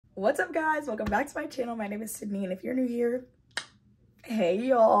What's up, guys? Welcome back to my channel. My name is Sydney, and if you're new here, hey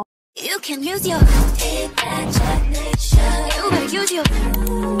y'all. You can use your imagination. You better use your.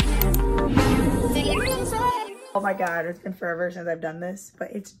 Oh my god, it's been forever since I've done this,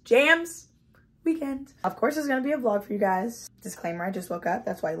 but it's JAMZ weekend. Of course, there's gonna be a vlog for you guys. Disclaimer, I just woke up.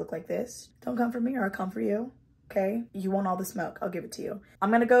 That's why I look like this. Don't come for me or I'll come for you, okay? You want all the smoke, I'll give it to you. I'm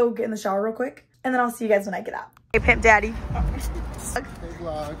gonna go get in the shower real quick, and then I'll see you guys when I get out. Hey, Pimp Daddy. Hey,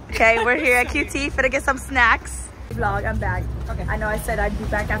 vlog. Okay, we're here at QT, finna get some snacks. Vlog, I'm back. Okay. I know I said I'd be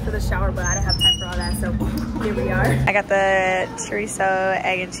back after the shower, but I didn't have time for all that, so here we are. I got the chorizo,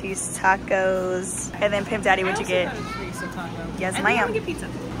 egg and cheese tacos. And then Pimp Daddy, what'd you get? I also got a chorizo taco. Yes, and ma'am. I want to get pizza.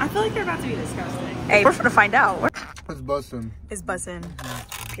 I feel like they're about to be disgusting. Hey, we're finna find out. It's bussin'. It's bussin'.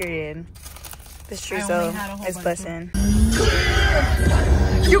 Period. This chorizo is bussin'.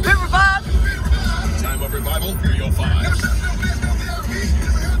 You been revived? Time of revival, 305.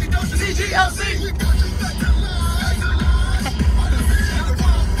 CGLC.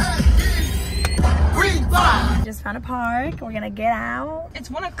 Just found a park. We're gonna get out. It's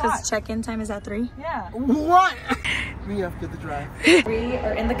 1 o'clock. Because check-in time is at 3. Yeah. What? We have to get the drive. We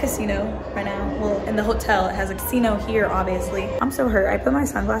are in the casino right now. Well, in the hotel. It has a casino here, obviously. I'm so hurt. I put my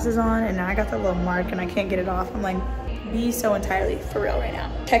sunglasses on and now I got that little mark and I can't get it off. I'm like, be so entirely for real right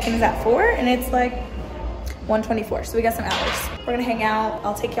now. Check-in is at 4 and it's like 1:24, so we got some hours. We're gonna hang out.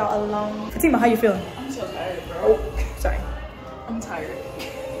 I'll take y'all along. Fatima, how you feeling? I'm so tired, bro. Oh, sorry. I'm tired.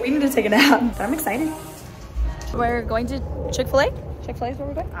 We need to take a nap, but I'm excited. We're going to Chick-fil-A. Chick-fil-A is where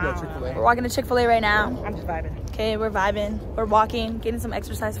we're going? Yeah, Chick-fil-A. We're walking to Chick-fil-A right now. I'm just vibing. Okay, we're vibing. We're walking, getting some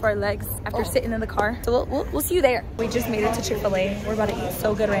exercise for our legs after sitting in the car. So we'll see you there. We just made it to Chick-fil-A. We're about to eat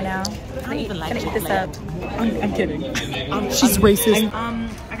so good right now. Gonna eat this up. I'm kidding. She's racist.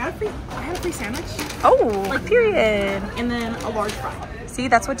 I had a free sandwich. Oh, like period. And then a large fry. See,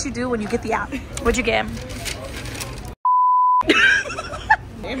 that's what you do when you get the app. What'd you get?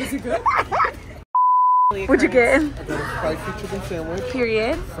 Damn, is it good? What'd you get? I got a spicy chicken sandwich,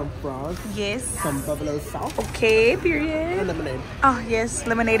 Period. some fries, Yes. some buffalo sauce, Okay, and period. lemonade. Oh, yes.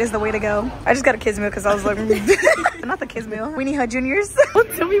 Lemonade is the way to go. I just got a kids meal because I was like, not the kids meal. Weenie Hut Juniors.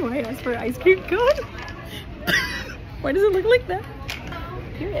 Tell me why I asked for ice cream cone. Why does it look like that?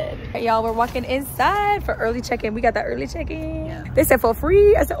 Period. Right, y'all, we're walking inside for early check-in. We got that early check-in. Yeah. They said for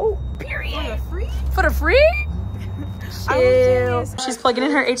free. I said, oh, period. For the free? For the free? Chill. She's plugging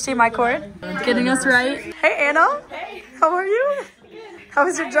in her HDMI cord, getting us right. Hey, Anna. Hey. How are you? How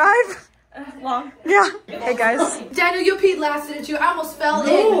was your drive? Long. Yeah. Hey, guys. Daniel, you peed last, didn't you? I almost fell in.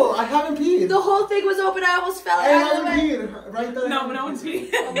 No, I haven't peed. The whole thing was open. I almost fell in. I I had to haven't wait. peed. Right there. No, no one's peeing.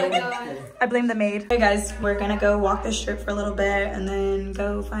 Oh my god. I blame the maid. Hey guys, we're gonna go walk the strip for a little bit and then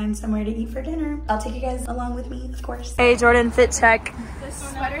go find somewhere to eat for dinner. I'll take you guys along with me, of course. Hey Jordan, fit check. The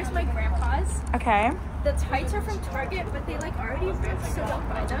sweater's my grandpa's. Okay. The tights are from Target, but they like already ripped, so don't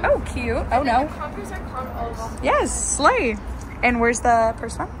buy them. Oh, cute. Oh no. The Converse are Converse. Yes, slay. And where's the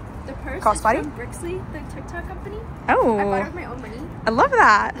purse from? The purse is Crossbody? from Brixley, the TikTok company. Oh. I bought it with my own money. I love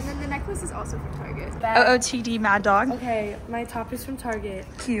that. And then the necklace is also from Target. OOTD Mad Dog. Okay, my top is from Target.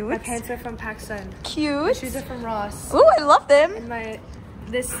 Cute. My pants are from PacSun. My Cute. shoes are from Ross. Ooh, I love them. And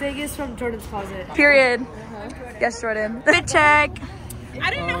this thing is from Jordan's Closet. Period. Yes, Jordan. Fit check. I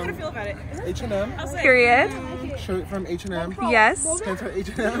didn't know how to feel about it. H&M. Period. Shirt from H&M. Yes. Pants from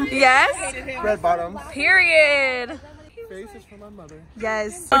H&M. Yes. Red bottoms. Period. Face is from my mother.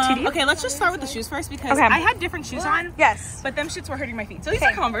 Yes. OTD? Okay, let's just start with the shoes first because Okay. I had different shoes on, Yes. but them shits were hurting my feet. So these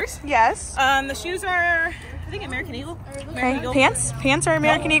are Converse. Yes. The shoes are, I think, American Eagle. Okay. Pants? Pants are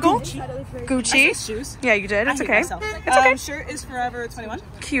American Eagle? Gucci. I said shoes. Yeah, you did. I It's hate okay. myself. It's okay. Shirt is Forever 21.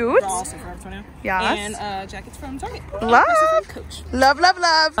 Cute. Bra also Forever 21. Yes. And jackets from Target. Love. This is from Coach. Love, love,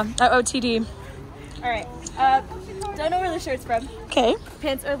 love. OOTD. All right. Don't know where the shirt's from. Okay.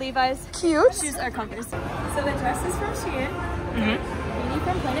 Pants are Levi's. Cute. Shoes are Converse. So the dress is from Shein. Beanie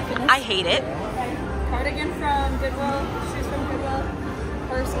from Planet Fitness. I hate it. Cardigan from Goodwill. Shoes from Goodwill.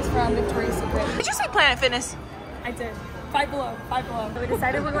 Purse is from Victoria's Secret. Did you say Planet Fitness? I did. Five Below. So we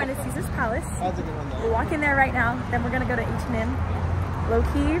decided we're going to Caesar's Palace. That's a good one though. We're walking there right now. Then we're going to go to H&M. Low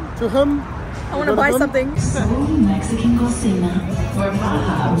key. To him. I want to buy something. Mexican cocina, where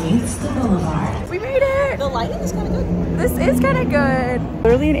Baja meets the boulevard. We made it. The lighting is kind of good. This is kind of good.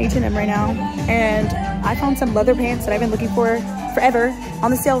 Literally in H&M right now. And I found some leather pants that I've been looking for forever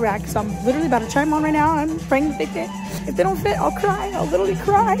on the sale rack. So I'm literally about to try them on right now. I'm praying they fit. If they don't fit, I'll cry. I'll literally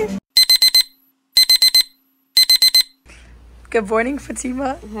cry. Good morning,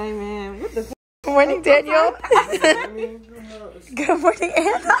 Fatima. Hey, man. What the Good morning, Daniel. Good morning,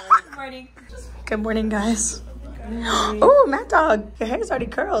 Anna. Good morning. Good morning, guys. Oh, Mad Dog, your hair's already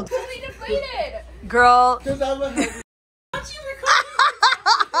curled. Fully deflated. Girl. Because I'm a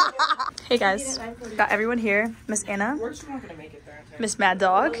Hey guys, got everyone here. Miss Anna, Miss Mad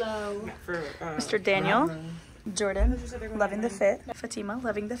Dog, Mr. Daniel, Jordan, loving the fit, Fatima,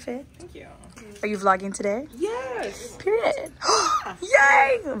 loving the fit. Thank you. Are you vlogging today? Yes. Period.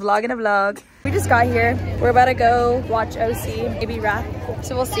 Yay! Vlogging a vlog. We just got here. We're about to go watch OC, maybe rap.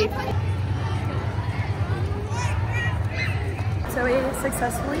 So we'll see. So we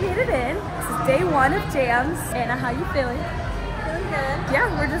successfully made it in. This is day 1 of JAMZ. Anna, how you feeling? Feeling good. Yeah,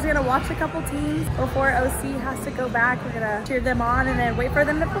 we're just gonna watch a couple teams before OC has to go back. We're gonna cheer them on and then wait for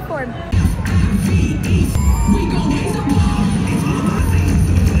them to perform.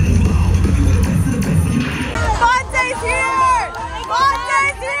 Fonte's here!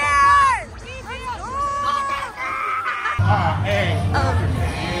 Fonte's here!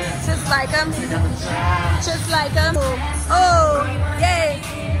 Just like him. Just like him. Oh, yes,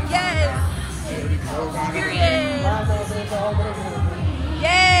 yes. Period.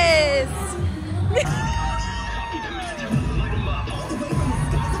 Yes.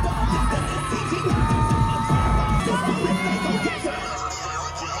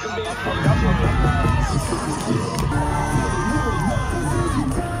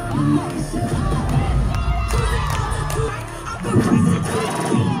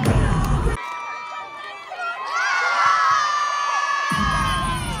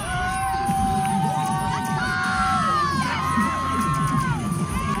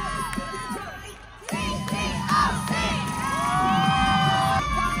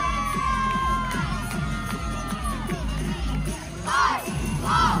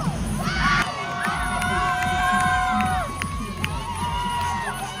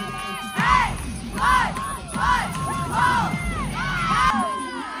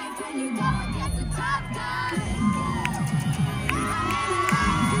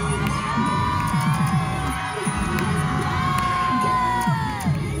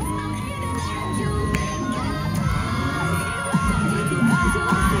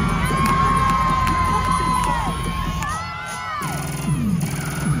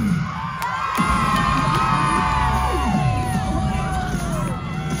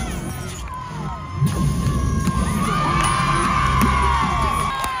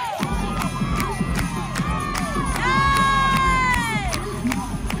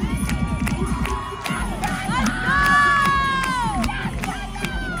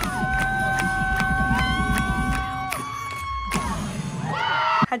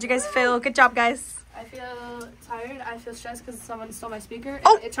 How'd you guys feel? Good job, guys. I feel tired. I feel stressed because someone stole my speaker.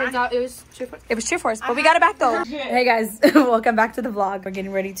 Oh! It turns out it was True Force. It was True Force, but we got it back though. Hey guys, welcome back to the vlog. We're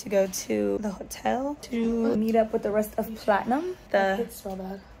getting ready to go to the hotel to meet up with the rest of Platinum. It's so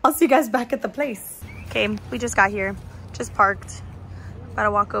bad. I'll see you guys back at the place. Okay, we just got here, just parked. About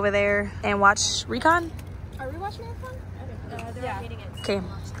to walk over there and watch Recon. Are we watching Recon? Yeah. Okay,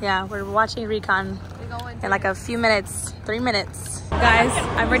 yeah, we're watching Recon in like a few minutes, 3 minutes. Guys,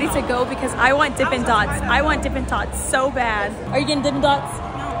 I'm ready to go because I want Dippin' Dots. I want Dippin' Dots so bad. Are you getting Dippin' Dots?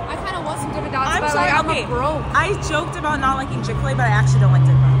 I kind of want some Dippin' Dots, I'm but sorry, like, okay. I'm broke. I joked about not liking Chick-fil-A, but I actually don't like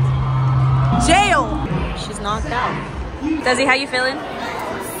Dippin' Dots. Jail! She's knocked out. Desi, how you feeling?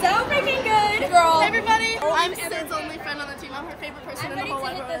 So freaking good, girl. Hey everybody, I'm Sid's only friend on the team. I'm her favorite person in the whole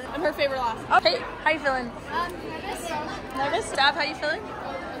wide world. I'm her favorite loss. Okay, how you feeling? Nervous. Nervous? Staff, how you feeling?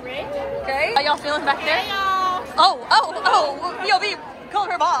 Great. Okay. How y'all feeling back there? Hey, y'all. Oh, POV, call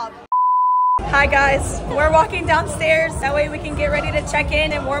her Bob. Hi guys, we're walking downstairs. That way we can get ready to check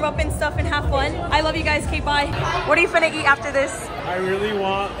in and warm up and stuff and have fun. I love you guys, okay, bye. What are you finna eat after this? I really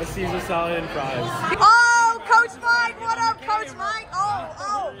want a Caesar salad and fries. Oh, Coach Mike, what up, Coach Mike?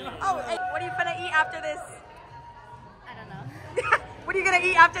 Oh, hey, what are you finna eat after this? I don't know. What are you gonna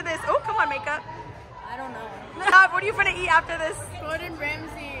eat after this? Oh, come on, makeup. I don't know. What are you finna eat after this? Gordon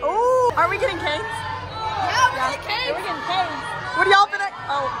Ramsay. Oh, are we getting canes? Yeah, we're getting canes. We're getting canes. What are y'all finna?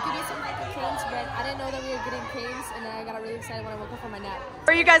 Oh, Give me some Michael Canes, but I didn't know that we were getting canes, and then I got really excited when I woke up from my nap.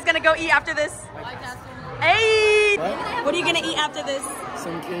 are you guys gonna go eat after this? Hey! What are you gonna eat after this?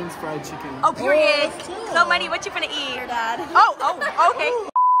 Some Cane's fried chicken. Oh, period. So, Money, what you finna eat? Your dad. Oh, okay.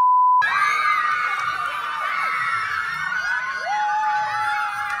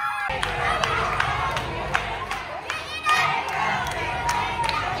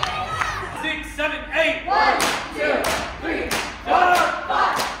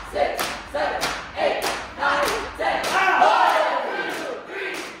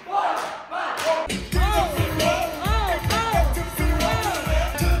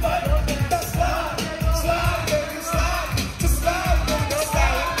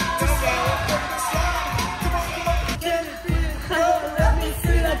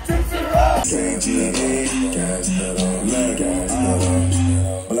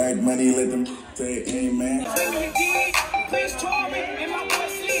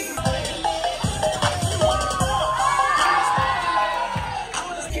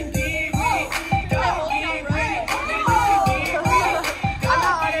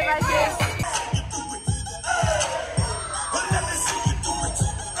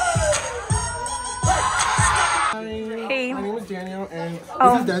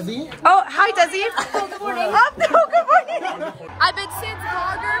 Oh. This is Desi. Oh, hi, Desi. Oh, good morning. Oh, no, good morning. I've been Sid's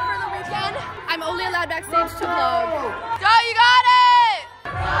vlogger for the weekend. I'm only allowed backstage to vlog. Go, you got it!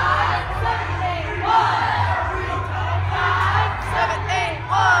 7, 8,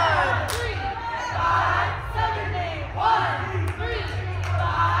 1. 3, 5, 7, 8, 1. 3,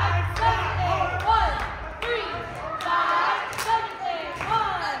 5, 7, 8, 1. 3, 5, 7, 8,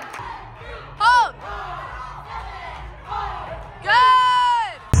 1. Hold!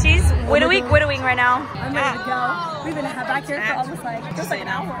 Good! She's widowing right now. I'm ready to go. We've been back here for almost like an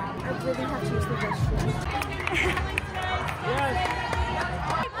hour. I really have to use the restroom.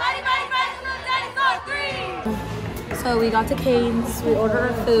 So we got to Cane's, we ordered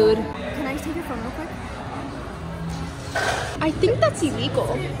our food. Can I take your phone real quick? I think that's illegal.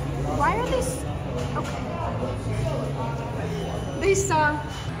 Why are they? Okay. They saw.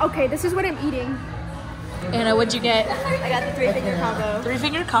 Okay, this is what I'm eating. Anna, what'd you get? I got the 3-finger combo.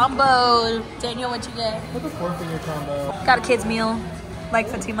 3-finger combo. Daniel, what'd you get? What's a 4-finger combo? Got a kid's meal, like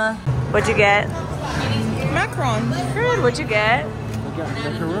Fatima. What'd you get? Macaron. Good. What'd you get? I got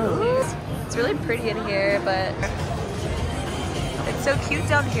macaroons. It's really pretty in here, but it's so cute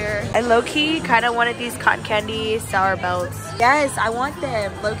down here. I low-key kind of wanted these cotton candy sour belts. Yes, I want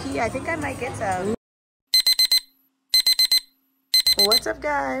them. Low-key, I think I might get some. What's up,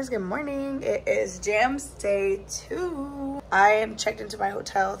 guys? Good morning. It is JAMZ day 2. I am checked into my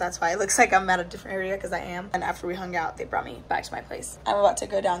hotel. That's why it looks like I'm at a different area, because I am. And after we hung out, they brought me back to my place. I'm about to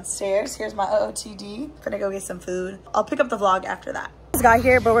go downstairs. Here's my OOTD. Gonna go get some food. I'll pick up the vlog after that. Just got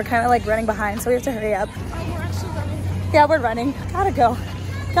here, but we're kind of like running behind, so we have to hurry up. Oh, we're actually running. Yeah, we're running. Gotta go.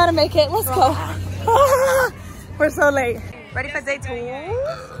 Gotta make it. Let's go. We're so late. Ready for day 2?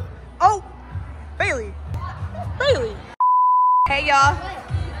 Oh, Bailey. Bailey. Hey, y'all.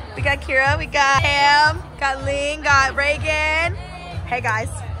 We got Kira, we got Ham, got Ling, got Reagan. Hey, guys.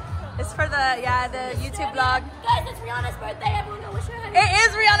 It's for the YouTube vlog. Guys, it's Rihanna's birthday. Everyone go wish her happy. It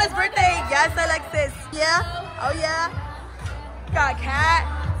is Rihanna's birthday. Yes, Alexis. Yeah. Oh, yeah. Got Kat,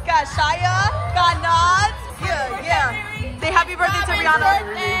 got Shia, got Nas. Yeah. Say happy birthday to Rihanna.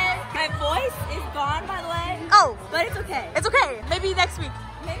 My voice is gone, by the way. Oh, But it's okay. it's okay. Maybe next week.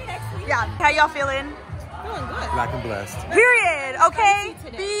 Maybe next week. Yeah. How y'all feeling? Feeling good. Black and blessed. Period. Okay.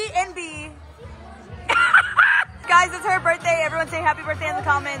 B&B. Guys, it's her birthday. Everyone say happy birthday in the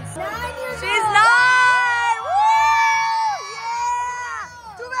comments. She's 9. Woo! Yeah!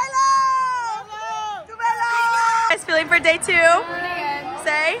 Tu guys feeling for day 2?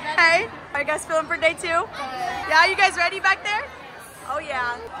 Say hey. Are you guys feeling for day 2? Yeah, you guys ready back there? Oh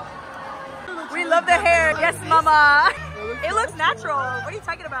yeah. We love the hair. Yes, mama. It looks natural. What are you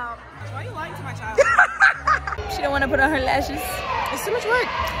talking about? Why are you lying to my child? She don't want to put on her lashes. It's too much work.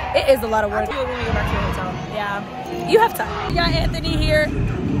 It is a lot of work. I'll do it when we go back to the hotel. Yeah. You have time. We got Anthony here.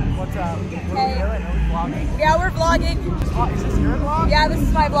 What's up? What are we doing? Are we vlogging? Yeah, we're vlogging. Is this your vlog? Yeah, this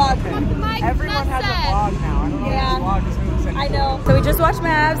is my vlog. Everyone has a vlog now. I don't know Yeah. what this vlog is really saying. I know. So we just watched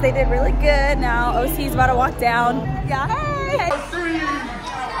Mavs. They did really good. Now OC's about to walk down. Yeah. Hey. Let's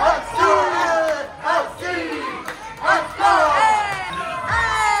do it! Let's see! Let's go!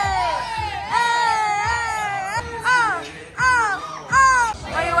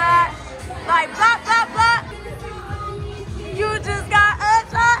 Where you at? Like blah blah blah. You just got a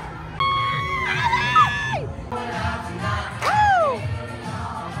shot. Woo!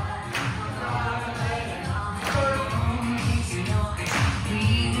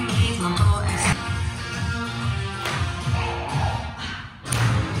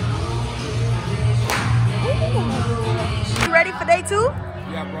 You ready for day 2?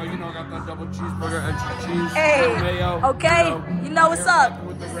 Yeah, bro, you know I got that double cheeseburger, extra cheese, Hey, mayo. okay, you know what's up.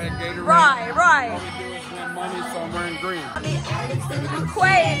 With the red Gatorade. Right. All we do is win money, so I'm wearing green.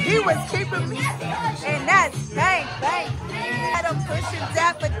 Quay, he was keeping me, and that's bang, bang. Had him pushing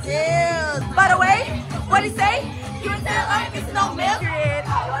daffodils. By the way, what'd he say? He was saying, like, it's no milk.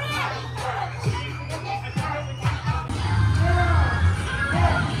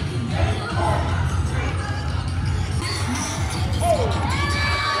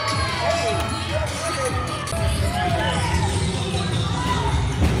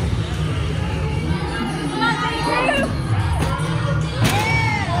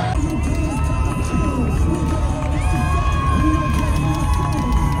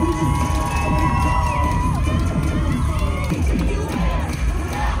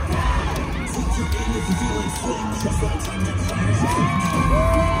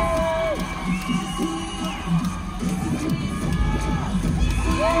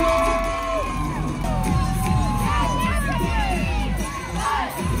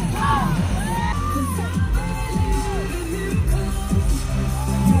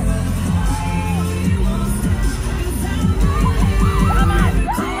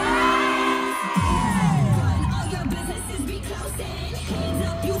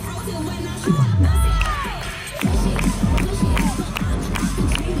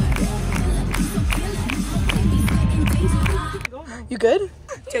 You good?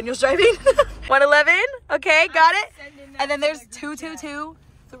 Daniel's driving. 111. Okay, got it. And then there's 222.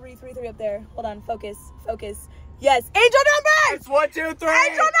 333 up there. Hold on. Focus. Focus. Yes. Angel numbers! It's 1, 2, 3. Angel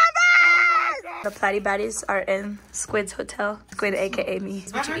numbers! The Platty Baddies are in Squid's hotel. Squid, aka me.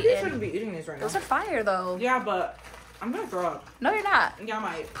 I heard you shouldn't be eating these right now. Those are fire though. Yeah, but I'm gonna throw up. No, you're not. Yeah, I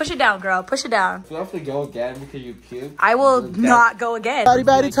might. Push it down, girl. Push it down. Do you have to go again because you puked? I will not go again. Batty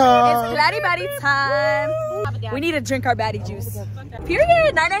batty time. It's Platty Baddy time. We need to drink our baddie juice.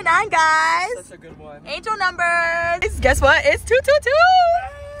 Period. 999, guys. That's a good one. Angel numbers. Guess what? It's 222.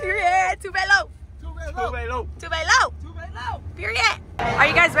 Period. Too low. Too way low. Too low. Period. Are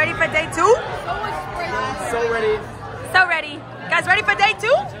you guys ready for day 2? So ready. So ready. Guys, ready for day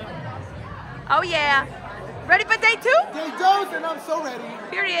 2? Oh yeah. Ready for day 2? Day goes and I'm so ready.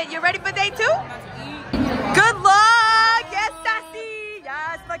 Period. You ready for day 2? Good luck. Yes, Sassy.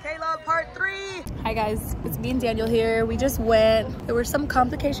 Yes, Michaela, part 3. Hi guys, it's me and Daniel here. We just went. There were some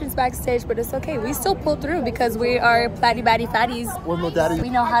complications backstage, but it's okay. We still pulled through because we are Platty Baddy Fatties. We're more daddy.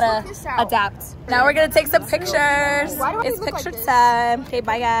 We know how to adapt. Now we're gonna take some pictures. It's picture time. Okay,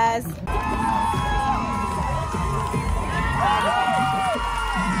 bye guys.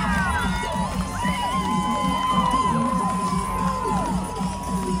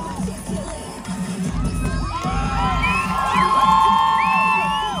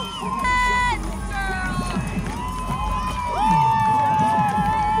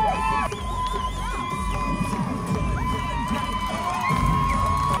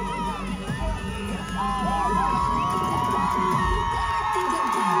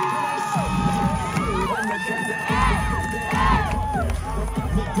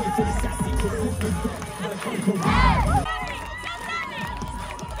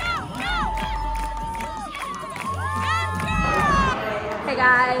 Hey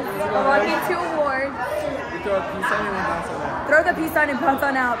guys, we're walking to awards. We throw a peace sign and we bounce on that. Throw the peace sign and bounce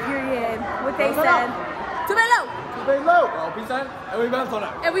on out, period. What they said. Too low. Too low. Oh, peace sign and we bounce on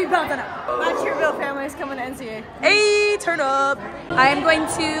that. And we bounce on out. My Cheerville family is coming to NCA. Hey, turn up. I am going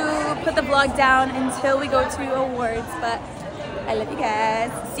to put the vlog down until we go to awards, but I love you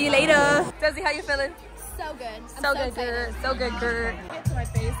guys. See you later. Desi, how you feeling? So good. So good, girl. So good, girl. Get to my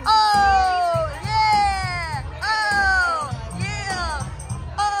face. Oh, yeah. Oh, yeah.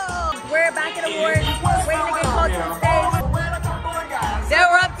 Oh. We're back at awards, waiting to get called to the stage. They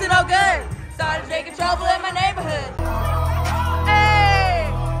were up to no good. Started making trouble in my neighborhood. Hey.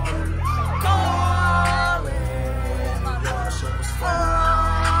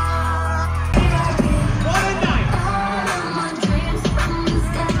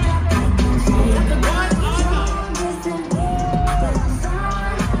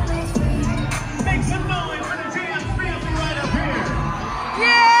 Make some noise for the JAMZ family right up here.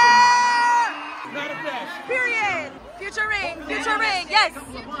 Yeah! Not a dash. Period. Future ring, yes.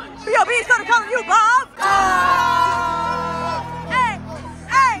 Yo, B's gonna call you Bob. Oh! Hey,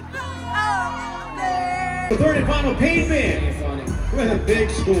 hey, oh, there. The third and final paid man with a big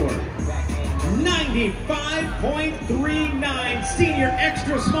score. 95.39 senior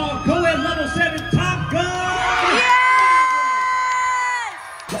extra small co-ed level 7 Top Gun. Yes!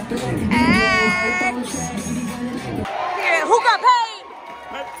 Yeah, who got paid?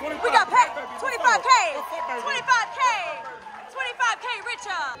 We got paid. 25K. 25K. 25K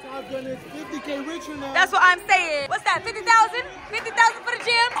richer. Top Gun is 50K richer now. That's what I'm saying. What's that? 50,000? 50,000 for the gym?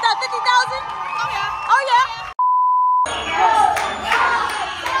 Is that 50,000? Oh yeah. Oh yeah.